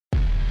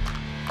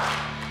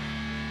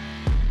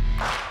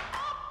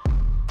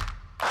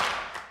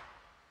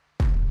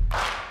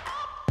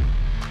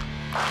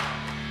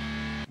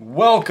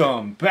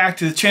Welcome back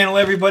to the channel,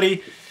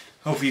 everybody.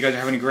 Hopefully you guys are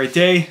having a great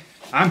day.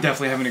 I'm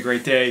definitely having a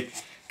great day.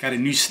 Got a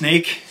new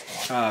snake.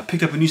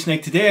 Picked up a new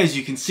snake today, as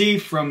you can see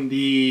from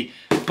the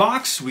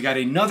box. We got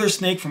another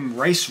snake from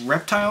Rice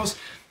Reptiles.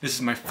 This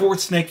is my fourth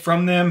snake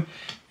from them,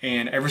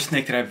 and every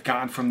snake that I've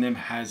gotten from them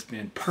has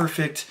been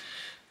perfect.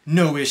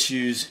 No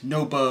issues,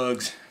 no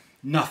bugs,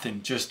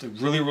 nothing. Just a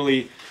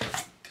really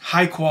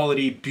high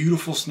quality,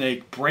 beautiful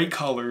snake, bright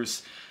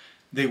colors.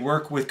 They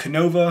work with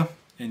Canova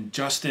and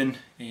Justin,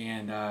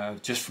 and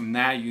just from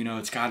that, you know,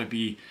 it's got to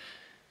be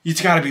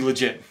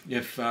legit.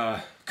 If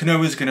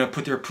Canova is going to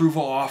put their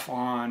approval off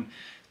on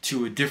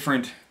to a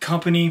different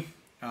company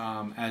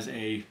as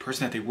a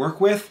person that they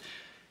work with,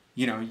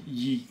 you know,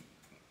 we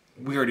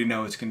already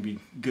know it's going to be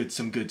good,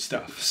 some good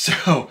stuff.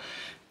 So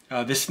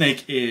this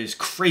snake is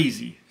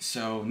crazy.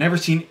 So never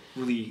seen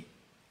really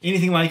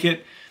anything like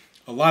it.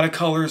 A lot of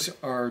colors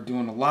are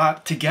doing a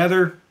lot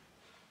together,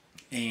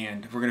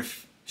 and we're going to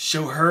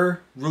show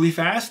her really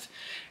fast,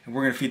 and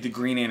we're going to feed the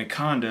green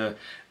anaconda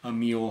a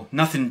meal.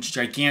 Nothing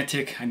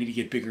gigantic. I need to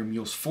get bigger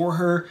meals for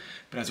her,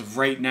 but as of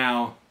right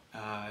now,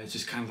 it's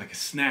just kind of like a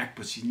snack,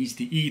 but she needs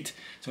to eat.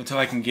 So until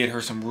I can get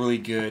her some really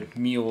good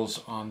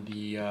meals on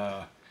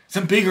the,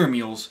 some bigger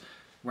meals,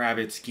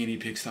 rabbits, guinea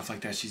pigs, stuff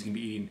like that, she's going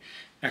to be eating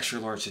extra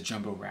large to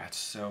jumbo rats.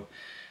 So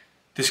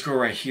this girl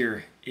right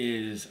here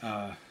is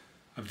a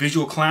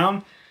visual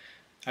clown.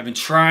 I've been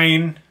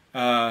trying,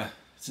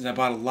 since I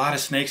bought a lot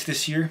of snakes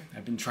this year,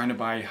 I've been trying to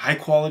buy high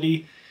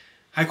quality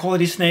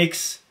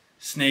snakes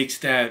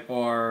that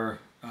are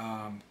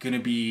going to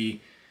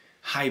be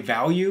high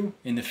value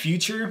in the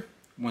future,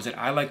 ones that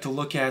I like to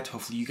look at.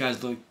 Hopefully you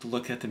guys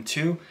look at them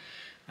too.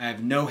 I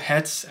have no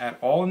hets at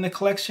all in the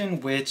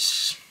collection,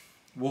 which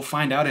we'll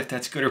find out if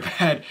that's good or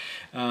bad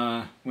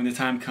when the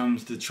time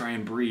comes to try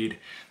and breed.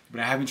 But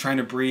I have been trying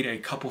to breed a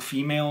couple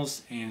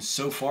females, and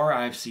so far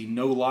I've seen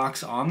no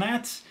locks on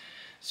that.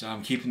 So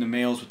I'm keeping the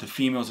males with the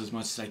females as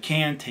much as I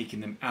can,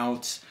 taking them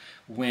out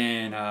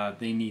when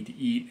they need to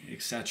eat,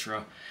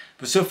 etc.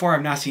 But so far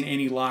I've not seen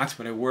any locks,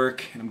 but I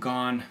work and I'm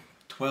gone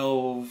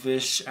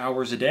 12-ish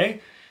hours a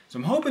day. So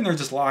I'm hoping they're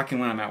just locking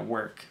when I'm at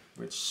work,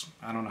 which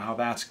I don't know how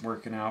that's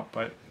working out,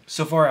 but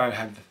so far I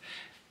have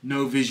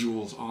no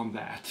visuals on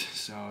that.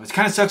 So it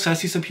kind of sucks. I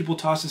see some people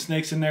tossing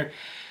snakes in there,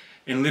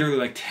 and literally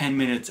like 10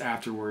 minutes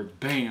afterward,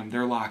 bam,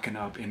 they're locking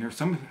up. And there's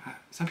some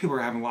people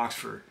are having locks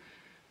for,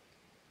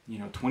 you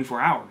know,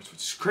 24 hours,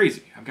 which is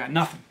crazy. I've got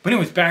nothing. But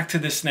anyways, back to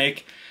this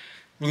snake.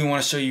 Really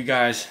want to show you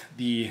guys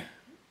the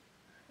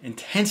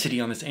intensity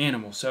on this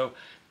animal. So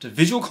it's a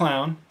visual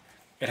clown.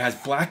 It has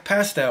black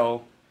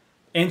pastel,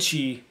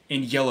 Enchi,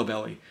 and yellow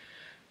belly.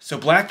 So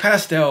black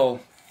pastel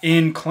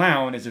in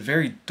clown is a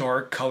very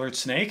dark colored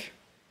snake,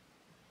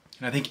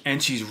 and I think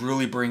Enchi's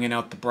really bringing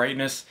out the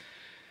brightness.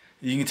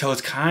 You can tell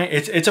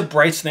it's a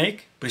bright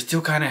snake, but it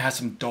still kind of has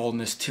some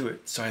dullness to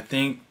it. So I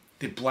think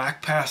the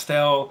black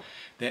pastel,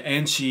 the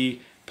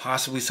Enchi,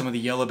 possibly some of the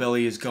yellow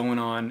belly is going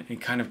on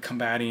and kind of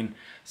combating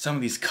some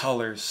of these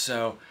colors.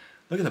 So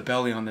look at the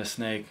belly on this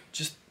snake.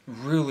 Just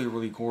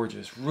really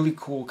gorgeous. Really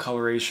cool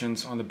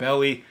colorations on the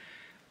belly.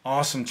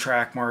 Awesome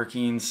track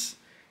markings.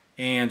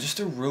 And just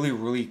a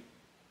really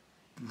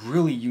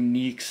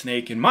unique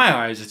snake. In my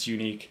eyes, it's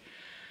unique.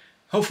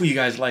 Hopefully you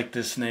guys like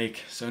this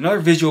snake. So another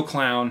visual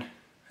clown,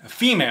 a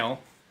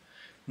female,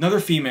 another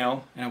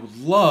female, and I would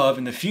love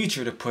in the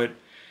future to put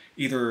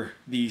either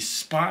the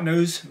spot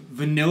nose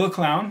vanilla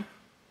clown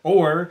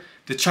or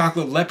the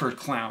chocolate leopard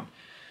clown.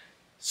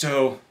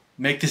 So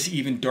make this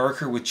even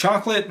darker with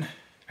chocolate,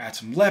 add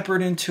some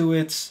leopard into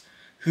it.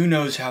 Who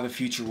knows how the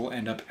future will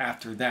end up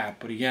after that.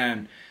 But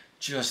again,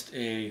 just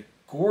a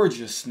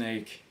gorgeous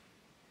snake.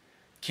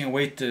 I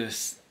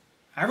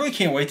really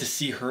can't wait to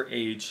see her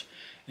age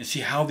and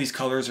see how these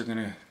colors are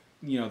gonna,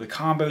 you know, the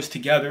combos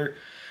together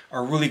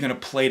are really gonna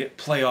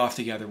play off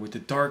together with the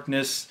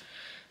darkness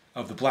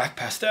of the black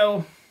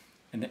pastel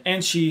and the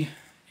Enchi,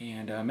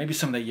 and maybe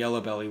some of that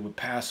yellow belly would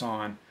pass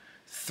on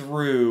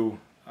through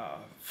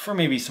for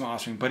maybe some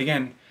offspring. But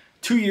again,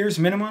 2 years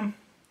minimum,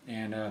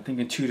 and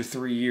thinking 2 to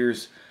 3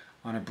 years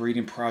on a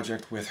breeding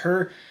project with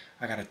her.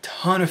 I got a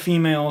ton of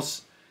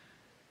females,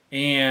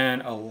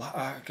 and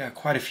I got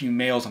quite a few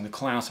males on the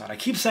clown side. I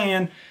keep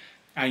saying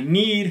I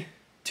need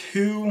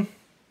 2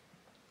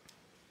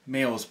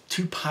 males,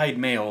 2 pied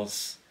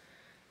males,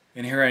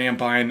 and here I am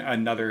buying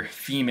another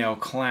female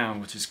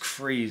clown, which is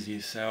crazy.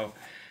 So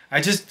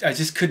I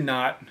just could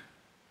not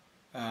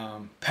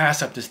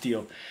pass up this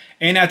deal.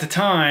 And at the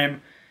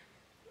time,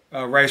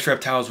 Rice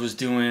Reptiles was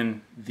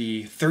doing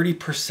the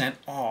 30%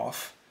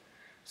 off.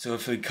 So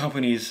if the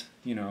company's,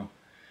 you know,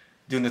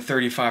 doing the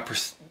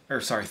 30%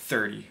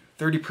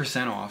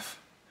 off,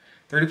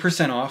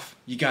 30% off,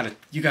 you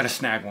gotta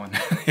snag one,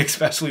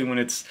 especially when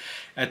it's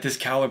at this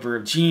caliber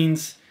of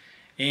jeans,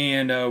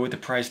 and with the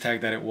price tag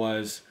that it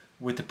was,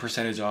 with the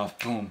percentage off,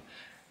 boom,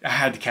 I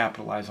had to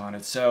capitalize on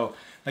it. So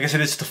like I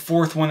said, it's the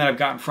 4th one that I've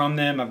gotten from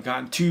them. I've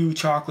gotten 2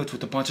 chocolates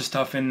with a bunch of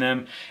stuff in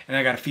them, and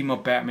I got a female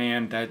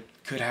Batman that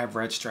could have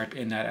red stripe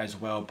in that as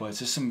well. But it's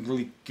just some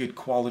really good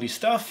quality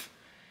stuff.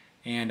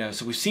 And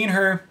so we've seen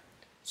her.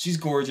 She's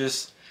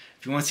gorgeous.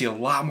 If you want to see a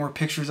lot more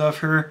pictures of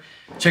her,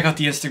 check out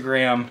the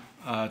Instagram.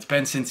 It's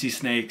Ben Cin-city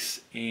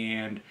Snakes,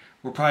 and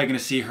we're probably going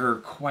to see her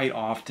quite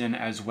often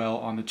as well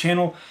on the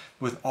channel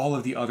with all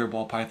of the other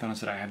ball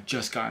pythons that I have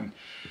just gotten.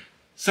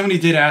 Somebody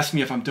did ask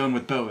me if I'm done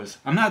with boas.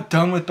 I'm not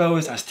done with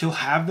boas. I still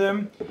have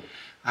them.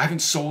 I haven't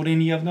sold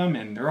any of them,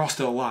 and they're all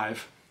still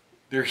alive.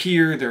 They're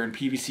here. They're in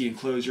PVC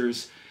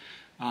enclosures.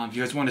 If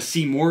you guys want to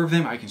see more of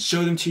them, I can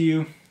show them to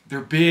you.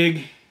 They're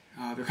big.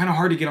 They're kind of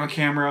hard to get on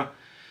camera,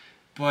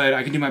 but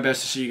I can do my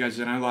best to show you guys.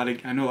 And I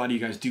know a lot of you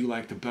guys do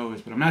like the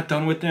boas, but I'm not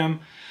done with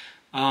them.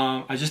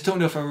 I just don't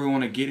know if I really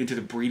want to get into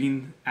the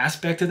breeding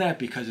aspect of that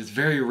because it's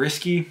very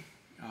risky.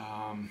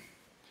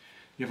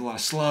 You have a lot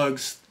of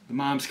slugs. The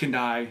moms can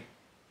die.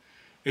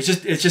 It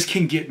just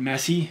can get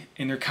messy,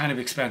 and they're kind of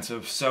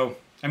expensive. So,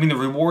 I mean, the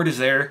reward is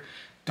there.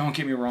 Don't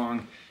get me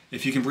wrong.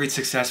 If you can breed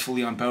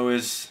successfully on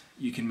boas,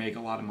 you can make a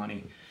lot of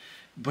money.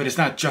 But it's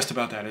not just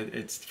about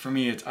that. For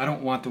me, I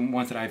don't want the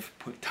ones that I've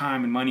put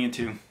time and money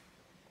into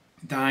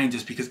dying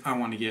just because I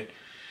want to get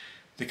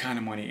the kind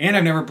of money. And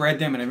I've never bred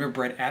them, and I've never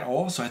bred at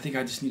all. So I think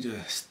I just need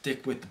to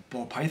stick with the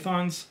ball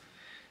pythons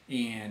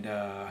and,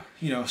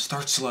 you know,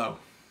 start slow.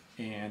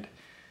 And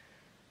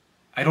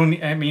I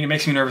mean, it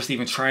makes me nervous to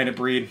even try to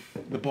breed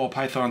the ball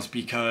pythons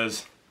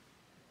because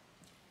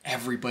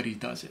everybody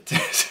does it.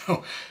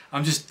 So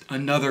I'm just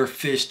another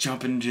fish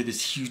jumping into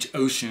this huge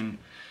ocean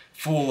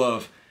full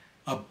of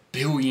a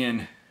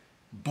billion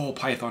ball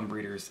python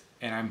breeders.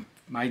 And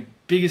my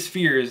biggest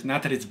fear is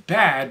not that it's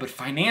bad, but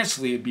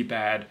financially it'd be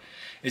bad,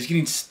 is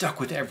getting stuck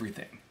with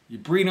everything. You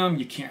breed them,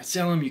 you can't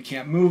sell them, you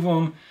can't move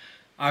them.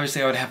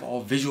 Obviously I would have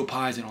all visual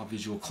pies and all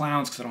visual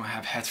clowns because I don't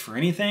have hets for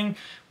anything,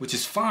 which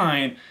is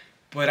fine.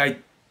 But I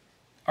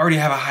already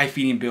have a high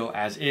feeding bill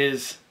as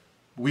is,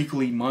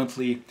 weekly,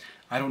 monthly.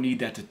 I don't need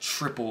that to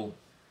triple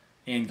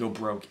and go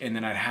broke, and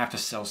then I'd have to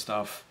sell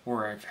stuff,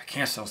 or if I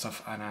can't sell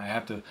stuff, and I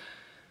have to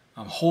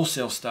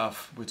wholesale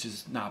stuff, which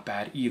is not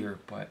bad either,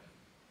 but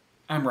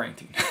I'm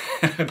ranting.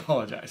 I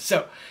apologize.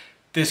 So,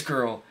 this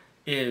girl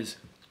is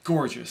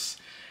gorgeous.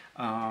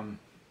 And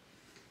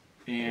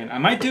I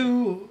might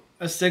do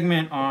a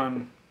segment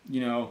on,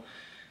 you know,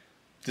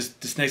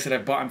 the snakes that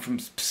I've bought from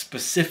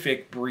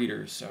specific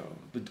breeders. So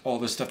all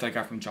the stuff that I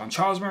got from John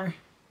Chosmer,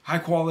 high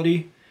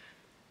quality,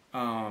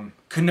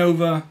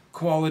 Canova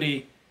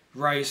quality,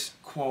 Rice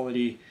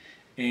quality,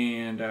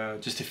 and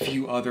just a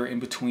few other in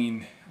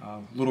between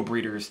little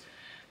breeders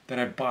that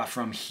I bought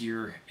from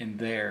here and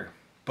there.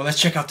 But let's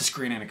check out this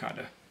green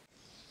anaconda.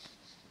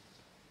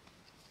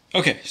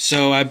 Okay,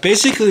 so I've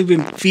basically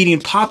been feeding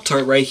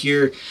Pop-Tart right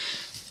here.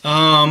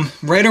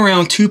 Right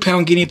around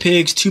 2-pound guinea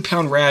pigs,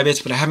 2-pound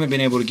rabbits, but I haven't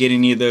been able to get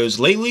any of those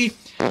lately.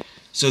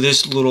 So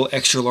this little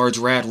extra large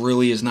rat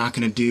really is not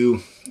going to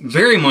do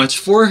very much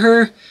for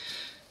her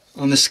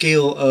on the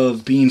scale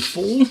of being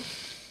full.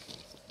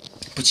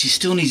 But she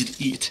still needs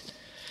to eat.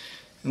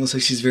 It looks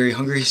like she's very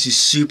hungry. She's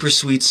super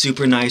sweet,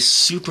 super nice,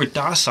 super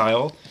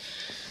docile.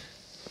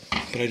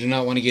 But I do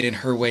not want to get in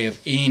her way of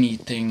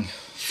anything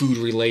food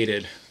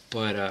related.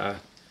 But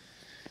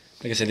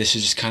like I said, this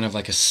is just kind of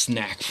like a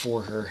snack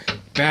for her.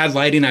 Bad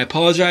lighting, I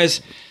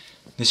apologize.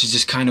 This is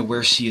just kind of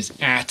where she is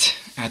at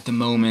the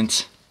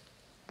moment.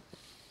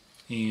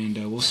 And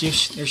we'll see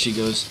if there she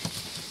goes.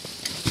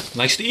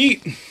 Likes to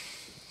eat.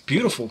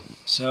 Beautiful.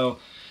 So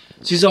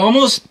she's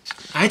almost,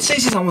 I'd say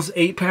she's almost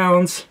 8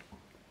 pounds.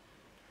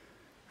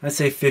 I'd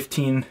say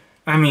 15.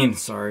 I mean,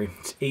 sorry,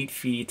 it's 8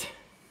 feet.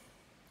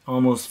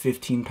 Almost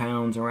 15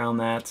 pounds, around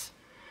that.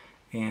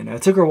 And I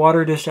took her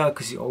water dish out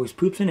because she always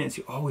poops in it. And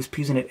she always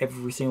pees in it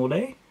every single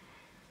day.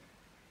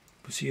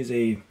 But she is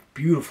a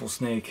beautiful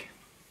snake.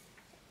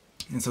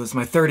 And so it's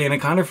my third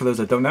anaconda, for those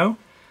that don't know.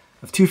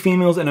 I have 2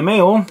 females and a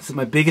male. This is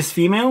my biggest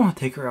female. I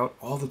take her out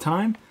all the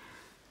time.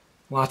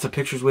 Lots of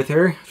pictures with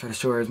her. I try to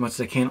show her as much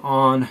as I can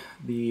on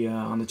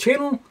the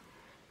channel.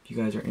 If you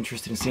guys are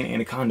interested in seeing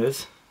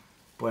anacondas.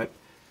 But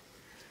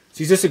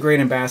she's just a great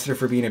ambassador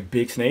for being a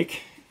big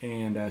snake.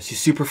 And she's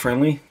super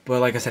friendly.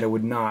 But like I said, I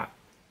would not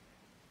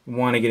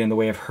want to get in the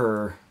way of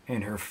her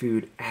and her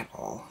food at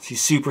all.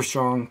 She's super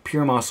strong,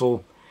 pure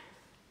muscle,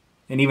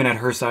 and even at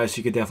her size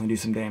she could definitely do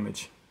some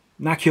damage.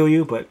 Not kill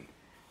you, but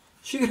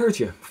she could hurt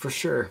you for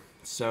sure.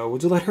 So we'll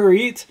just let her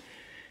eat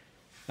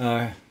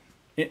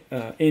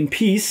in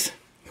peace.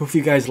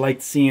 Hopefully you guys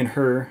liked seeing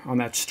her on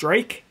that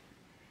strike,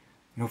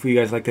 and hopefully you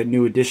guys like that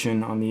new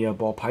addition on the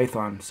ball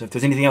python. So if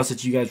there's anything else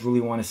that you guys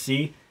really want to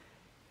see,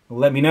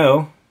 let me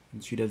know.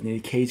 She does need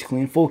a cage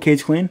clean, full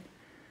cage clean.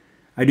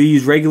 I do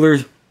use regular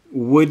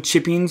wood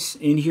chippings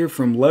in here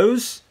from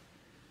Lowe's.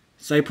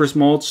 Cypress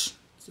mulch,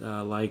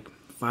 like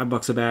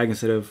 $5 a bag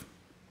instead of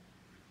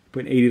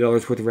putting $80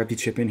 worth of Repti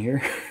chip in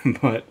here.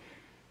 But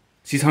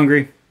she's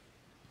hungry,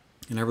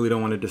 and I really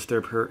don't want to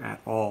disturb her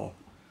at all.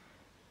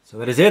 So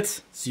that is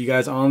it. See you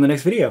guys on the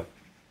next video.